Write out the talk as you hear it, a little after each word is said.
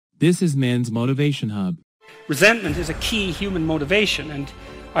This is Men's Motivation Hub. Resentment is a key human motivation, and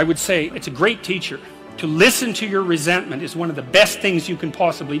I would say it's a great teacher. To listen to your resentment is one of the best things you can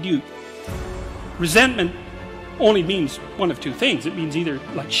possibly do. Resentment only means one of two things. It means either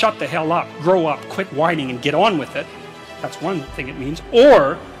like shut the hell up, grow up, quit whining and get on with it. That's one thing it means.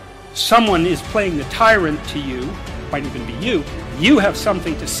 Or someone is playing the tyrant to you, might even be you. You have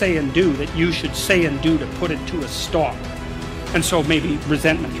something to say and do that you should say and do to put it to a stop. And so maybe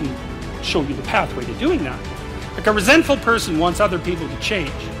resentment can show you the pathway to doing that. Like a resentful person wants other people to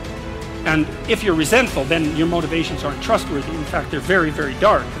change. And if you're resentful, then your motivations aren't trustworthy. In fact, they're very, very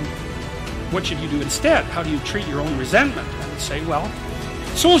dark. And what should you do instead? How do you treat your own resentment? I would say, well,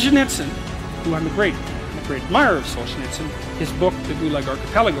 Solzhenitsyn, who I'm a great admirer of Solzhenitsyn, his book, The Gulag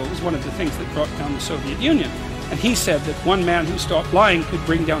Archipelago, was one of the things that brought down the Soviet Union. And he said that one man who stopped lying could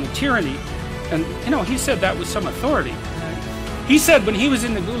bring down a tyranny. And, you know, he said that with some authority. He said when he was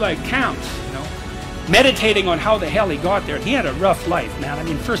in the Gulag camps, you know, meditating on how the hell he got there, he had a rough life, man. I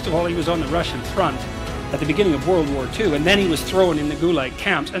mean, first of all, he was on the Russian front at the beginning of World War II, and then he was thrown in the Gulag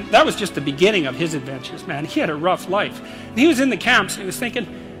camps. And that was just the beginning of his adventures, man. He had a rough life. And he was in the camps, and he was thinking,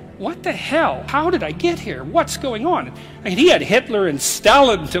 what the hell? How did I get here? What's going on? I mean, he had Hitler and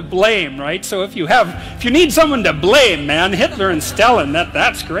Stalin to blame, right? So if you need someone to blame, man, Hitler and Stalin,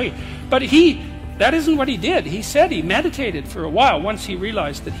 that's great. But that isn't what he did. He said he meditated for a while once he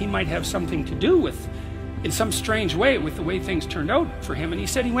realized that he might have something to do with, in some strange way, with the way things turned out for him. And he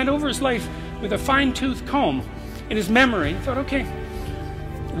said he went over his life with a fine-tooth comb in his memory. He thought, okay,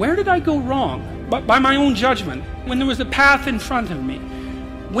 where did I go wrong? But by my own judgment, when there was a path in front of me,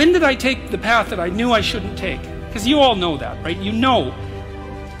 when did I take the path that I knew I shouldn't take? Because you all know that, right? You know.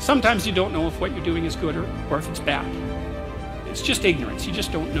 Sometimes you don't know if what you're doing is good or if it's bad. It's just ignorance. You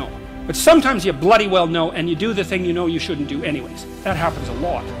just don't know. But sometimes you bloody well know, and you do the thing you know you shouldn't do anyways. That happens a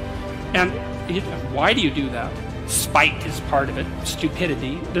lot. And why do you do that? Spite is part of it,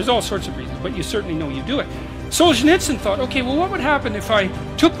 stupidity. There's all sorts of reasons, but you certainly know you do it. Solzhenitsyn thought, okay, well, what would happen if I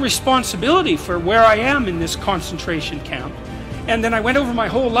took responsibility for where I am in this concentration camp, and then I went over my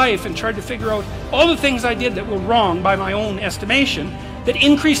whole life and tried to figure out all the things I did that were wrong by my own estimation that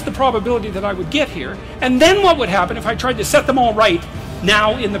increased the probability that I would get here, and then what would happen if I tried to set them all right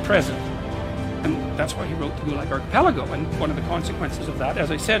now in the present? And that's why he wrote the Gulag Archipelago. And one of the consequences of that, as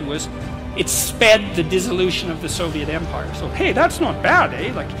I said, was it sped the dissolution of the Soviet Empire. So hey, that's not bad,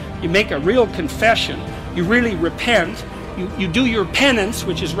 eh? Like, you make a real confession, you really repent, you do your penance,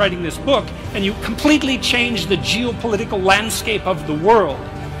 which is writing this book, and you completely change the geopolitical landscape of the world.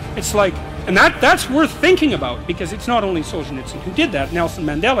 It's like, and that's worth thinking about, because it's not only Solzhenitsyn who did that. Nelson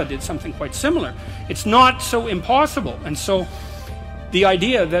Mandela did something quite similar. It's not so impossible. And so the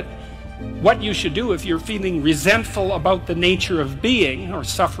idea that what you should do if you're feeling resentful about the nature of being, or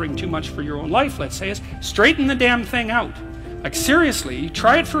suffering too much for your own life, let's say, is straighten the damn thing out. Like, seriously,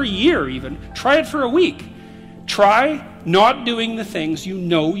 try it for a year even. Try it for a week. Try not doing the things you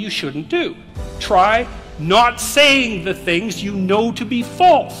know you shouldn't do. Try not saying the things you know to be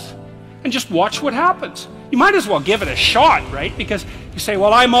false. And just watch what happens. You might as well give it a shot, right? Because you say,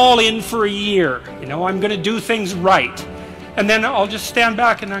 well, I'm all in for a year. You know, I'm going to do things right. And then I'll just stand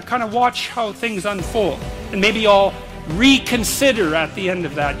back and I kind of watch how things unfold. And maybe I'll reconsider at the end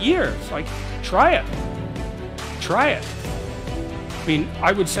of that year. It's like, try it. Try it. I mean,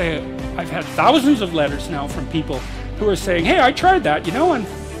 I would say I've had thousands of letters now from people who are saying, hey, I tried that, you know, and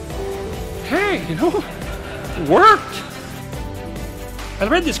hey, you know, it worked. I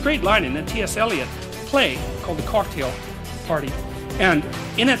read this great line in a T.S. Eliot play called The Cocktail Party. And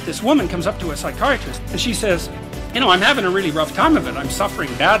in it, this woman comes up to a psychiatrist and she says, you know, I'm having a really rough time of it. I'm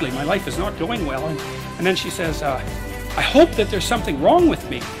suffering badly. My life is not going well. And then she says, I hope that there's something wrong with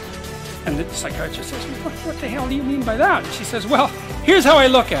me. And the psychiatrist says, what the hell do you mean by that? And she says, well, here's how I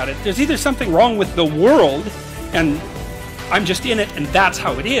look at it. There's either something wrong with the world, and I'm just in it, and that's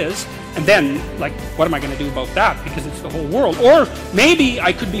how it is. And then, like, what am I going to do about that? Because it's the whole world. Or maybe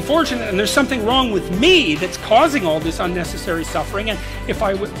I could be fortunate and there's something wrong with me that's causing all this unnecessary suffering, and if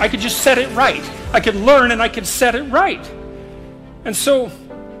I could just set it right. I could learn and I could set it right. And so,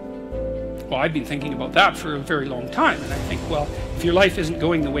 well, I've been thinking about that for a very long time, and I think, well, if your life isn't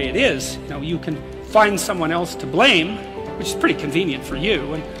going the way it is, you know, you can find someone else to blame, which is pretty convenient for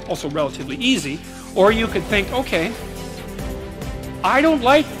you and also relatively easy. Or you could think, okay, I don't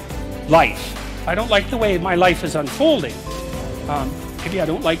like life. I don't like the way my life is unfolding. Maybe I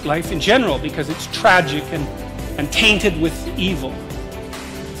don't like life in general because it's tragic and tainted with evil.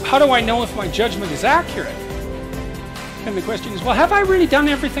 How do I know if my judgment is accurate? And the question is, well, have I really done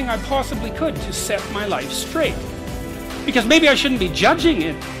everything I possibly could to set my life straight? Because maybe I shouldn't be judging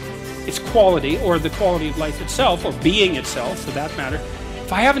it its quality, or the quality of life itself, or being itself for that matter,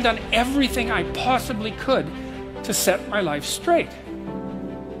 if I haven't done everything I possibly could to set my life straight?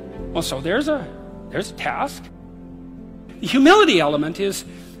 Well, so there's a task. The humility element is,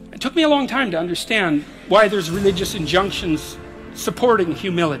 it took me a long time to understand why there's religious injunctions supporting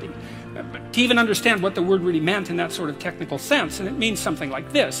humility, to even understand what the word really meant in that sort of technical sense. And it means something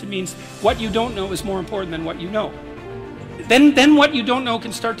like this. It means what you don't know is more important than what you know. Then what you don't know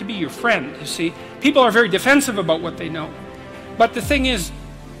can start to be your friend, you see. People are very defensive about what they know. But the thing is,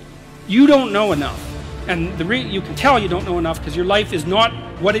 you don't know enough. And you can tell you don't know enough because your life is not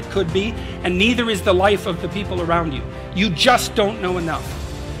what it could be, and neither is the life of the people around you. You just don't know enough.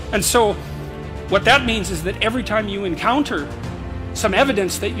 And so what that means is that every time you encounter some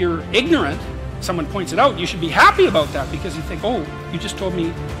evidence that you're ignorant, someone points it out, you should be happy about that, because you think, oh, you just told me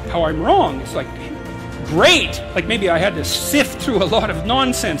how I'm wrong. It's like, great. Like maybe I had to sift through a lot of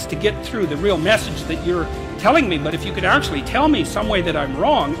nonsense to get through the real message that you're telling me, but if you could actually tell me some way that I'm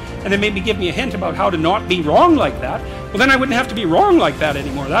wrong, and then maybe give me a hint about how to not be wrong like that, well, then I wouldn't have to be wrong like that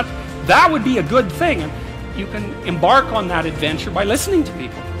anymore. That would be a good thing. And you can embark on that adventure by listening to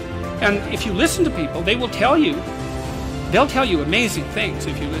people. And if you listen to people, they will tell you, they'll tell you amazing things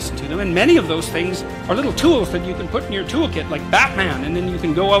if you listen to them, and many of those things are little tools that you can put in your toolkit, like Batman, and then you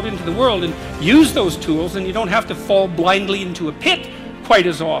can go out into the world and use those tools, and you don't have to fall blindly into a pit quite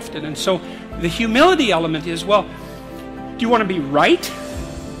as often. And so the humility element is, well, do you want to be right,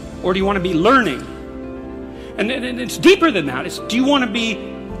 or do you want to be learning? And it's deeper than that. It's, do you want to be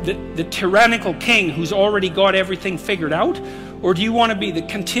the tyrannical king who's already got everything figured out, or do you want to be the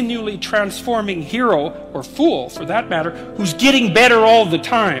continually transforming hero, or fool for that matter, who's getting better all the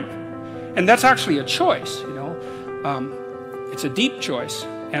time? And that's actually a choice, you know. It's a deep choice,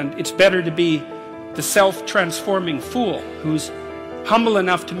 and it's better to be the self-transforming fool who's humble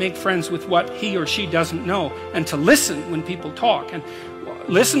enough to make friends with what he or she doesn't know, and to listen when people talk. And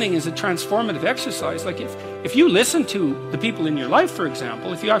listening is a transformative exercise. Like if you listen to the people in your life, for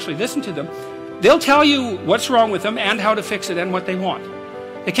example, if you actually listen to them, they'll tell you what's wrong with them and how to fix it and what they want.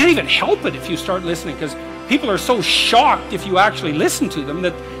 They can't even help it if you start listening, because people are so shocked if you actually listen to them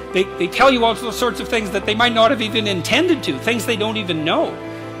that they tell you all sorts of things that they might not have even intended to, things they don't even know.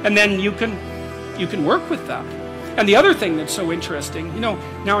 And then you can work with that. And the other thing that's so interesting, you know,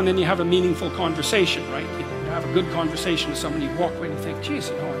 now and then you have a meaningful conversation, right? You have a good conversation with somebody, you walk away and you think, geez,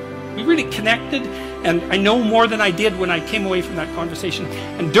 you know, we really connected, and I know more than I did when I came away from that conversation.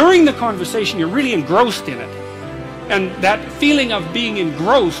 And during the conversation, you're really engrossed in it. And that feeling of being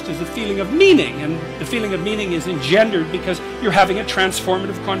engrossed is a feeling of meaning, and the feeling of meaning is engendered because you're having a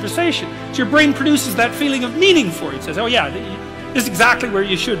transformative conversation. So your brain produces that feeling of meaning for you. It says, oh yeah, this is exactly where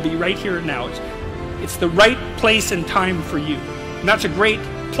you should be, right here and now. It's the right place and time for you. And that's a great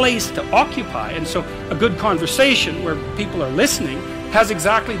place to occupy. And so a good conversation where people are listening has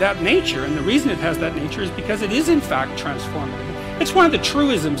exactly that nature. And the reason it has that nature is because it is in fact transformative. It's one of the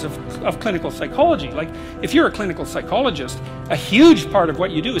truisms of clinical psychology. Like if you're a clinical psychologist, a huge part of what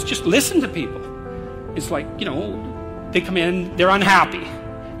you do is just listen to people. It's like, you know, they come in, they're unhappy,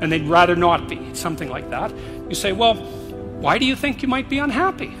 and they'd rather not be. It's something like that. You say, well, why do you think you might be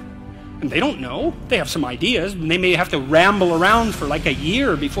unhappy? And they don't know. They have some ideas, and they may have to ramble around for like a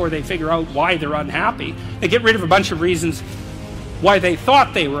year before they figure out why they're unhappy. They get rid of a bunch of reasons why they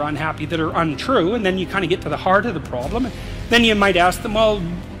thought they were unhappy that are untrue, and then you kind of get to the heart of the problem. Then you might ask them, well,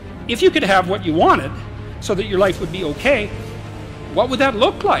 if you could have what you wanted so that your life would be okay, what would that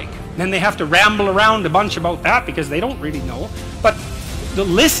look like? Then they have to ramble around a bunch about that because they don't really know. But the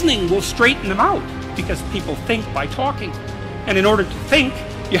listening will straighten them out, because people think by talking. And in order to think,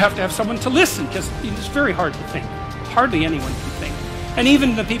 you have to have someone to listen, because it's very hard to think. Hardly anyone can think. And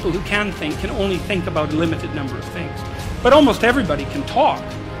even the people who can think can only think about a limited number of things. But almost everybody can talk.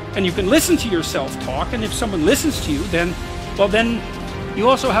 And you can listen to yourself talk, and if someone listens to you, then, well, then you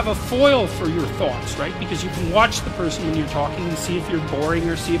also have a foil for your thoughts, right? Because you can watch the person when you're talking and see if you're boring,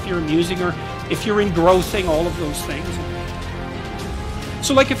 or see if you're amusing, or if you're engrossing, all of those things.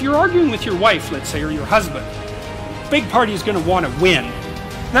 So like if you're arguing with your wife, let's say, or your husband, big party is going to want to win.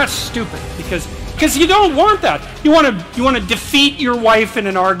 That's stupid, because you don't want that. You want to defeat your wife in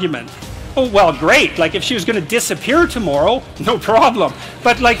an argument. Oh, well, great. Like if she was going to disappear tomorrow, no problem.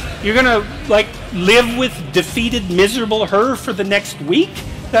 But like you're going to like live with defeated, miserable her for the next week?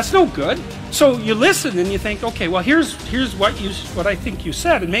 That's no good. So you listen and you think, okay, well, here's what I think you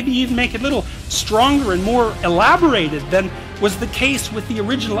said, and maybe even make it a little stronger and more elaborated than was the case with the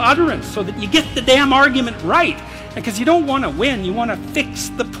original utterance, so that you get the damn argument right. Because you don't want to win, you want to fix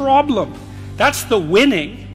the problem. That's the winning.